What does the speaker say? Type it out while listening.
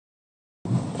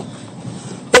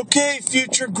Okay,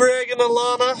 future Greg and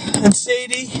Alana and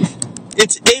Sadie,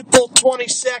 it's April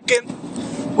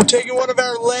 22nd. We're taking one of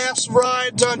our last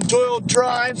rides on Doyle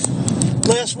Drive.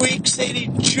 Last week, Sadie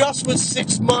just was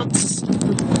 6 months,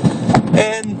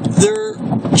 and they're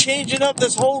changing up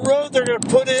this whole road. They're going to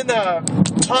put in a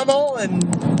tunnel and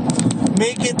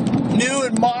make it new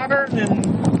and modern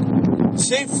and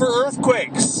safe for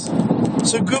earthquakes.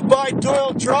 So goodbye,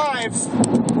 Doyle Drive.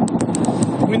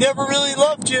 We never really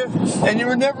loved you, and you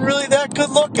were never really that good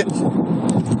looking.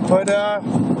 But,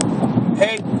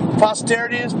 hey,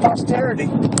 posterity is posterity.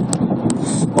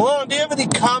 Well, do you have any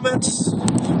comments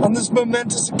on this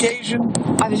momentous occasion?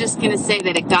 I was just going to say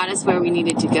that it got us where we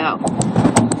needed to go.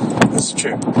 That's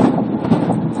true.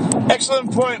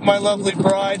 Excellent point, my lovely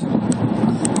bride.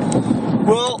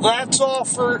 Well, that's all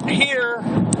for here.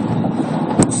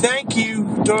 Thank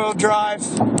you, Doyle Drive,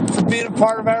 for being a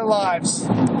part of our lives.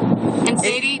 And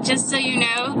Sadie, just so you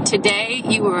know, today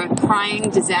you were a crying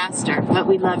disaster, but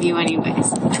we love you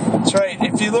anyways. That's right.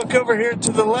 If you look over here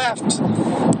to the left,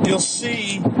 you'll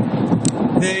see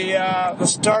the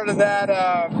start of that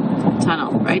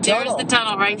tunnel. Right tunnel. there's the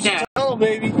tunnel right there. Tunnel,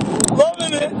 baby.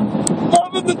 Loving it.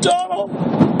 Loving the tunnel.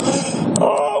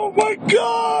 Oh my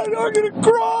God! I'm gonna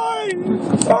cry.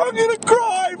 I'm gonna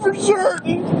cry for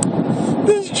certain.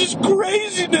 This is just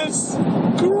craziness.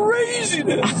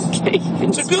 Craziness. Okay,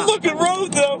 it's a good looking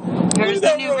road, though. Here's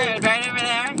the new road right over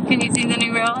there. Can you see the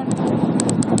new road?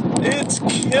 It's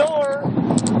killer.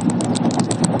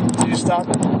 Did you stop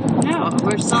it? No,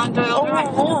 we're still on Doyle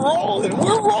Drive. We're rolling.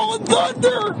 We're rolling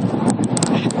thunder.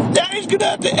 Daddy's gonna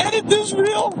have to edit this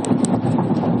reel.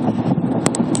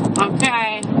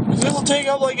 Okay. This will take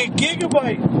up like a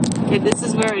gigabyte. Okay, this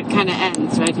is where it kind of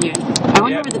ends, right here. I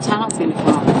wonder where the tunnel's going to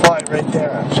go. Right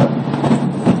there,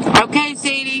 actually. Okay,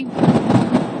 Sadie.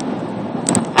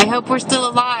 I hope we're still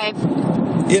alive.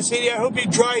 Yeah, Sadie, I hope you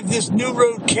drive this new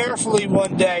road carefully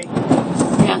one day.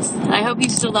 Yes, I hope you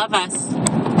still love us.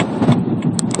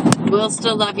 We'll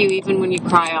still love you even when you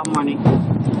cry all morning.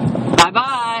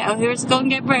 Bye-bye. Oh, here's the Golden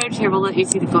Gate Bridge. Here, we'll let you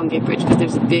see the Golden Gate Bridge because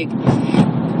there's a big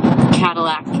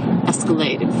Cadillac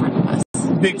Escalade in front of us.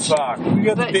 Big fog. We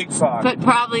got the big fog. But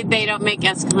probably they don't make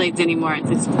Escalades anymore at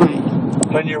this point.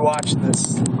 When you're watching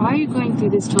this. Why are you going through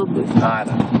this toll booth? I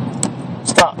don't know.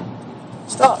 Stop.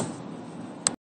 Stop.